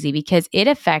kind of crazy because it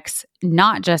affects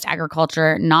not just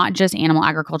agriculture, not just animal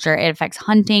agriculture. It affects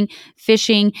hunting,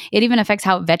 fishing. It even affects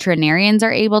how veterinarians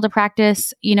are able to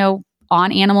practice,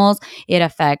 on animals. It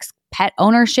affects pet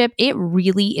ownership. It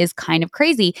really is kind of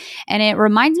crazy. And it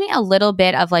reminds me a little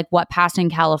bit of like what passed in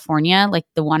California, like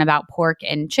the one about pork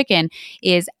and chicken,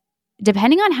 is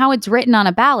depending on how it's written on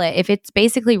a ballot, if it's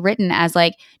basically written as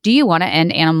like, do you want to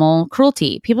end animal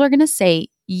cruelty? People are going to say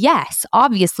yes,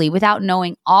 obviously, without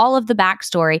knowing all of the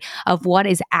backstory of what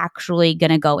is actually going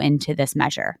to go into this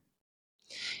measure.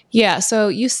 Yeah, so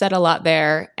you said a lot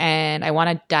there, and I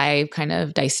want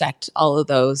to dissect all of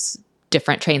those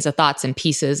different trains of thoughts and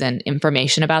pieces and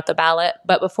information about the ballot.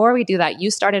 But before we do that, you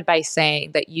started by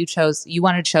saying that you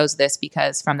wanted to choose this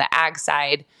because from the ag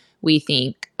side, we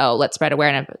think, oh, let's spread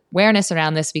awareness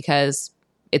around this because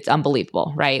it's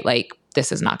unbelievable, right? Like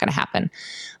this is not going to happen.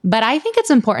 But I think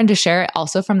it's important to share it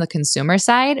also from the consumer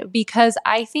side because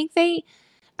I think we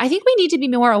need to be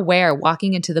more aware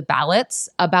walking into the ballots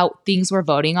about things we're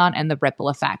voting on and the ripple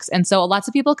effects. And so lots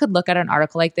of people could look at an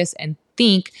article like this and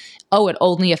think, oh, it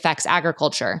only affects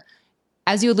agriculture.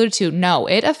 As you alluded to, no,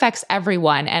 it affects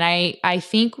everyone. And I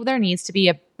think there needs to be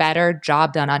a better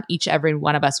job done on every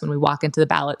one of us when we walk into the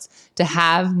ballots to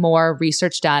have more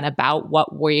research done about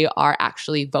what we are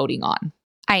actually voting on.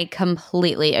 I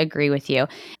completely agree with you.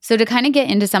 So to kind of get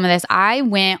into some of this, I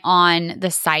went on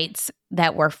the sites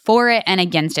that were for it and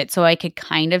against it so I could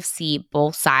kind of see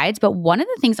both sides. But one of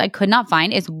the things I could not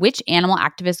find is which animal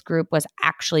activist group was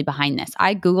actually behind this.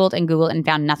 I Googled and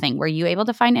found nothing. Were you able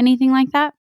to find anything like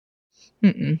that?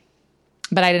 Mm-mm.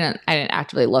 But I didn't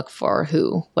actively look for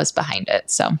who was behind it.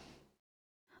 So,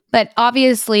 but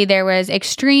obviously there was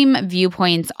extreme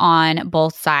viewpoints on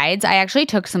both sides. I actually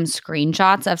took some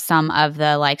screenshots of some of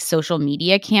the like social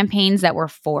media campaigns that were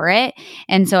for it.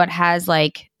 And so it has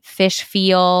like fish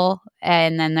feel,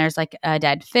 and then there's like a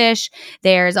dead fish.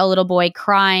 There's a little boy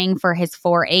crying for his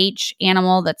 4-H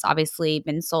animal that's obviously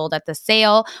been sold at the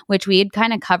sale, which we had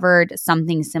kind of covered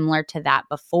something similar to that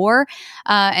before.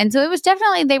 And so it was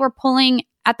definitely, they were pulling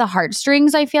at the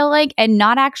heartstrings, I feel like, and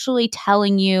not actually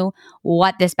telling you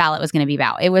what this ballot was going to be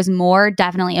about. It was more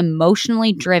definitely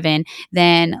emotionally driven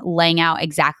than laying out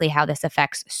exactly how this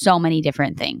affects so many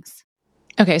different things.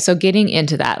 Okay, so getting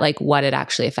into that, like what it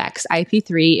actually affects.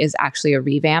 IP3 is actually a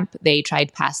revamp. They tried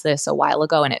to pass this a while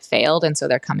ago and it failed, and so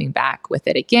they're coming back with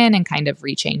it again and kind of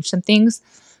rechange some things.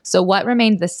 So what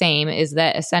remained the same is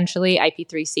that essentially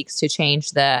IP3 seeks to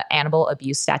change the animal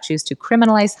abuse statutes to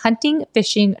criminalize hunting,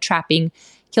 fishing, trapping,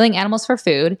 killing animals for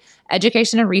food,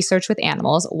 education and research with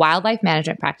animals, wildlife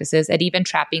management practices, and even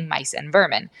trapping mice and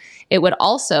vermin. It would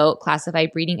also classify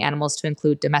breeding animals to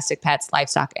include domestic pets,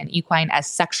 livestock, and equine as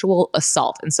sexual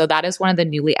assault. And so that is one of the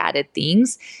newly added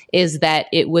things, is that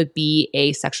it would be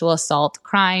a sexual assault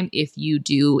crime if you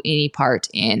do any part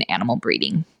in animal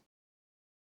breeding.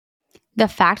 The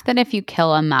fact that if you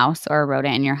kill a mouse or a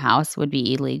rodent in your house would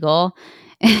be illegal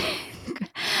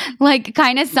like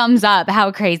kind of sums up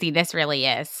how crazy this really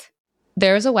is.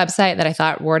 There's a website that I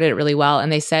thought worded it really well,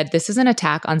 and they said this is an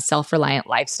attack on self-reliant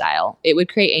lifestyle. It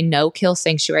would create a no-kill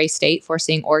sanctuary state,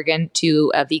 forcing Oregon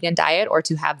to a vegan diet or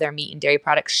to have their meat and dairy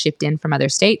products shipped in from other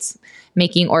states,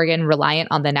 making Oregon reliant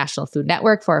on the National Food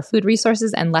Network for our food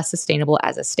resources and less sustainable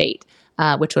as a state.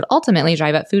 which would ultimately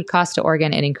drive up food costs to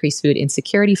Oregon and increase food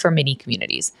insecurity for many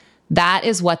communities. That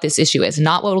is what this issue is,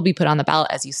 not what will be put on the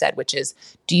ballot, as you said, which is,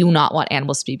 do you not want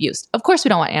animals to be abused? Of course we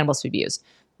don't want animals to be abused.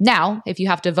 Now, if you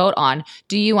have to vote on,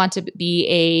 do you want to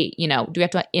be do we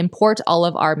have to import all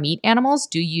of our meat animals?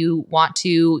 Do you want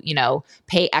to,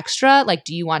 pay extra? Like,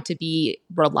 do you want to be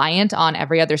reliant on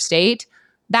every other state?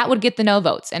 That would get the no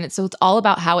votes. And so it's all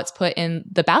about how it's put in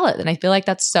the ballot. And I feel like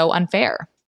that's so unfair.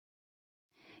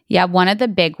 Yeah, one of the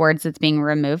big words that's being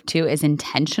removed too is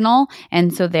intentional.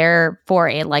 And so therefore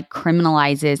it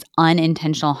criminalizes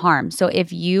unintentional harm. So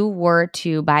if you were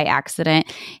to by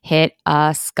accident hit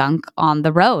a skunk on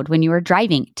the road when you were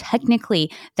driving,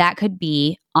 technically that could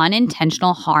be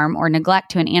unintentional harm or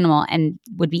neglect to an animal and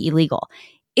would be illegal.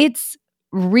 It's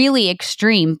really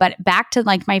extreme, but back to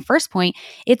my first point,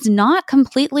 it's not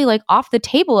completely off the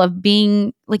table of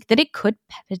being that it could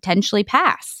potentially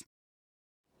pass.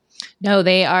 No,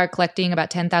 they are collecting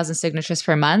about 10,000 signatures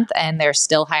per month, and they're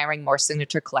still hiring more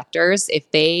signature collectors.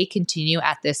 If they continue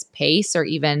at this pace or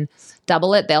even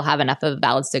double it, they'll have enough of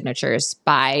valid signatures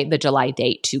by the July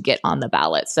date to get on the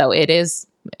ballot. So it is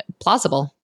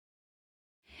plausible.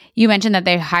 You mentioned that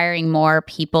they're hiring more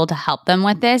people to help them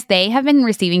with this. They have been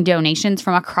receiving donations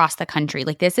from across the country.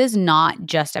 This is not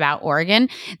just about Oregon.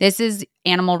 This is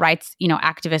animal rights,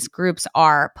 activist groups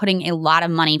are putting a lot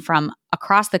of money from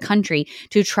across the country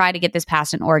to try to get this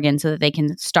passed in Oregon so that they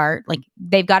can start,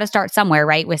 they've got to start somewhere,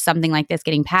 right, with something like this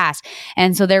getting passed.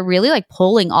 And so they're really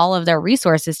pulling all of their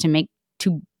resources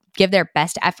to give their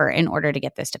best effort in order to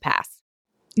get this to pass.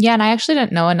 Yeah, and I actually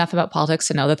didn't know enough about politics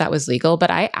to know that that was legal,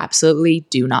 but I absolutely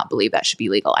do not believe that should be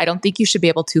legal. I don't think you should be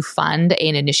able to fund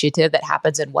an initiative that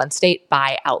happens in one state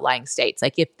by outlying states.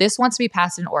 If this wants to be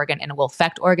passed in Oregon and it will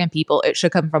affect Oregon people, it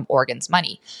should come from Oregon's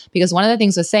money. Because one of the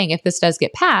things was saying, if this does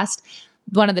get passed,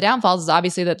 one of the downfalls is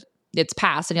obviously that it's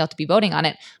passed and you'll have to be voting on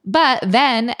it. But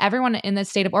then everyone in the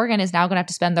state of Oregon is now going to have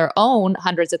to spend their own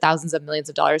hundreds of thousands of millions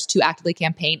of dollars to actively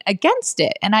campaign against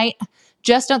it. And I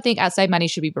just don't think outside money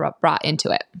should be brought into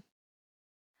it.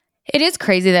 It is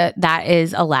crazy that that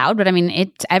is allowed, but I mean,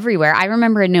 it's everywhere. I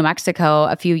remember in New Mexico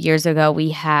a few years ago,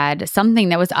 we had something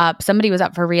that was up. Somebody was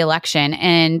up for re-election,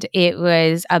 and it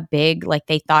was a big,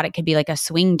 they thought it could be a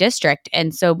swing district.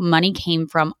 And so money came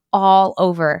from all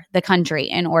over the country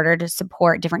in order to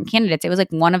support different candidates. It was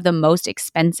one of the most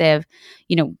expensive,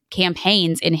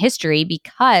 campaigns in history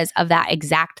because of that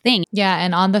exact thing. Yeah.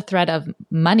 And on the thread of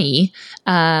money,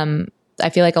 I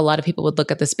feel like a lot of people would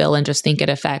look at this bill and just think it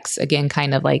affects, again,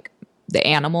 kind of the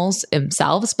animals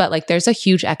themselves, but there's a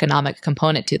huge economic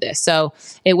component to this. So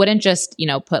it wouldn't just,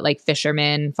 put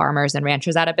fishermen, farmers, and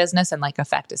ranchers out of business and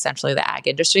affect essentially the ag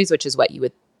industries, which is what you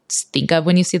would think of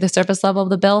when you see the surface level of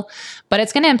the bill. But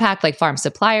it's going to impact farm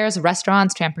suppliers,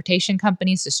 restaurants, transportation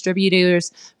companies,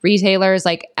 distributors, retailers,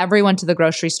 everyone to the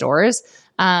grocery stores.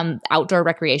 Outdoor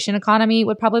recreation economy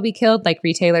would probably be killed,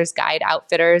 retailers, guide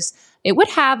outfitters. It would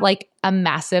have a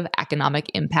massive economic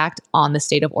impact on the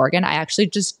state of Oregon. I actually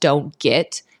just don't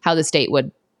get how the state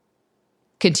would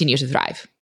continue to thrive.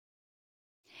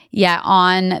 Yeah,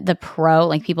 on the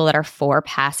people that are for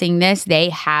passing this, they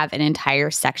have an entire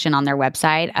section on their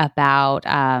website about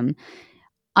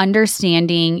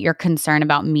understanding your concern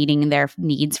about meeting their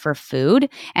needs for food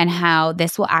and how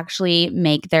this will actually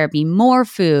make there be more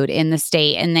food in the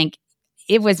state. And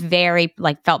it was very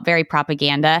felt very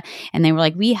propaganda. And they were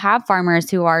we have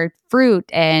farmers who are fruit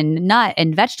and nut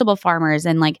and vegetable farmers,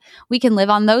 and we can live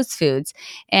on those foods.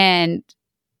 And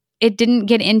it didn't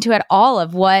get into at all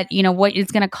of what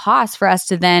it's going to cost for us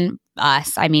to then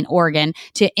Oregon,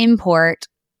 to import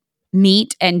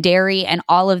meat and dairy and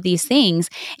all of these things,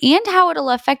 and how it'll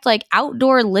affect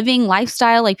outdoor living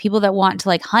lifestyle, people that want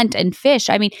to hunt and fish.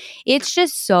 I mean, it's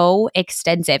just so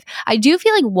extensive. I do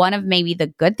feel one of maybe the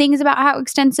good things about how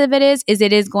extensive it is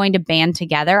it is going to band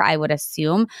together, I would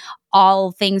assume,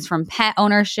 all things from pet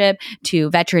ownership to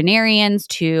veterinarians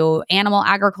to animal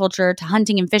agriculture to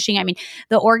hunting and fishing. I mean,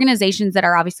 the organizations that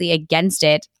are obviously against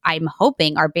it, I'm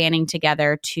hoping, are banding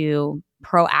together to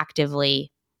proactively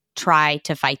try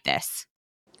to fight this.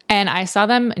 And I saw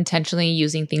them intentionally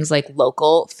using things like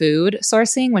local food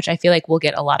sourcing, which I feel will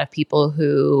get a lot of people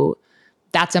who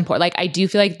that's important. I do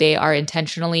feel they are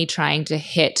intentionally trying to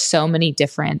hit so many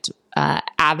different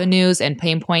avenues and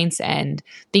pain points and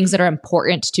things that are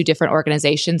important to different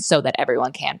organizations so that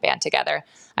everyone can band together.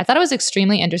 I thought it was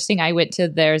extremely interesting.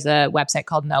 There's a website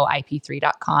called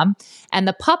noip3.com, and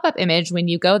the pop-up image when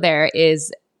you go there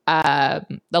is the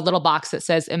little box that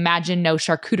says, imagine no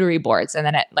charcuterie boards. And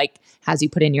then it has you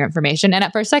put in your information. And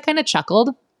at first I kind of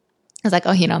chuckled I was like,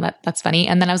 oh, that's funny.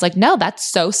 And then I was like, no, that's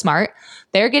so smart.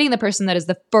 They're getting the person that is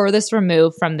the furthest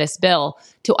removed from this bill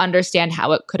to understand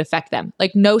how it could affect them.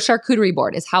 Like, no charcuterie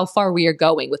board is how far we are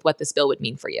going with what this bill would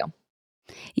mean for you.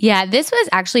 Yeah, this was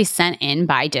actually sent in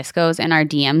by Discos in our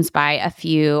DMs by a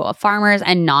few farmers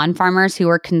and non-farmers who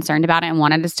were concerned about it and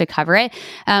wanted us to cover it.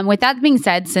 With that being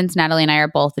said, since Natalie and I are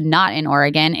both not in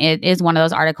Oregon, it is one of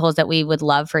those articles that we would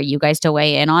love for you guys to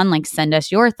weigh in on. Like, send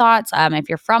us your thoughts. If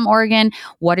you're from Oregon,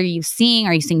 what are you seeing?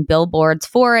 Are you seeing billboards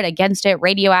for it, against it,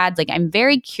 radio ads? Like, I'm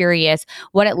very curious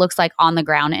what it looks like on the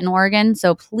ground in Oregon.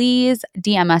 So please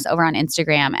DM us over on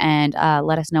Instagram and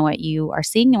let us know what you are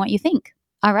seeing and what you think.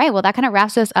 All right. Well, that kind of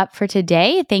wraps us up for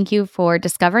today. Thank you for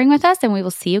discovering with us, and we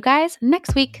will see you guys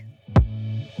next week.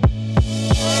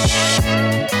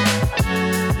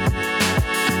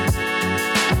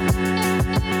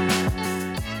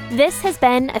 This has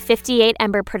been a 58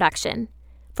 Ember production.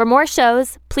 For more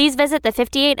shows, please visit the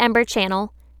 58 Ember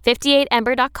channel,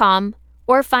 58ember.com,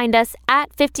 or find us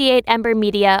at 58 Ember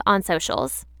Media on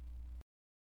socials.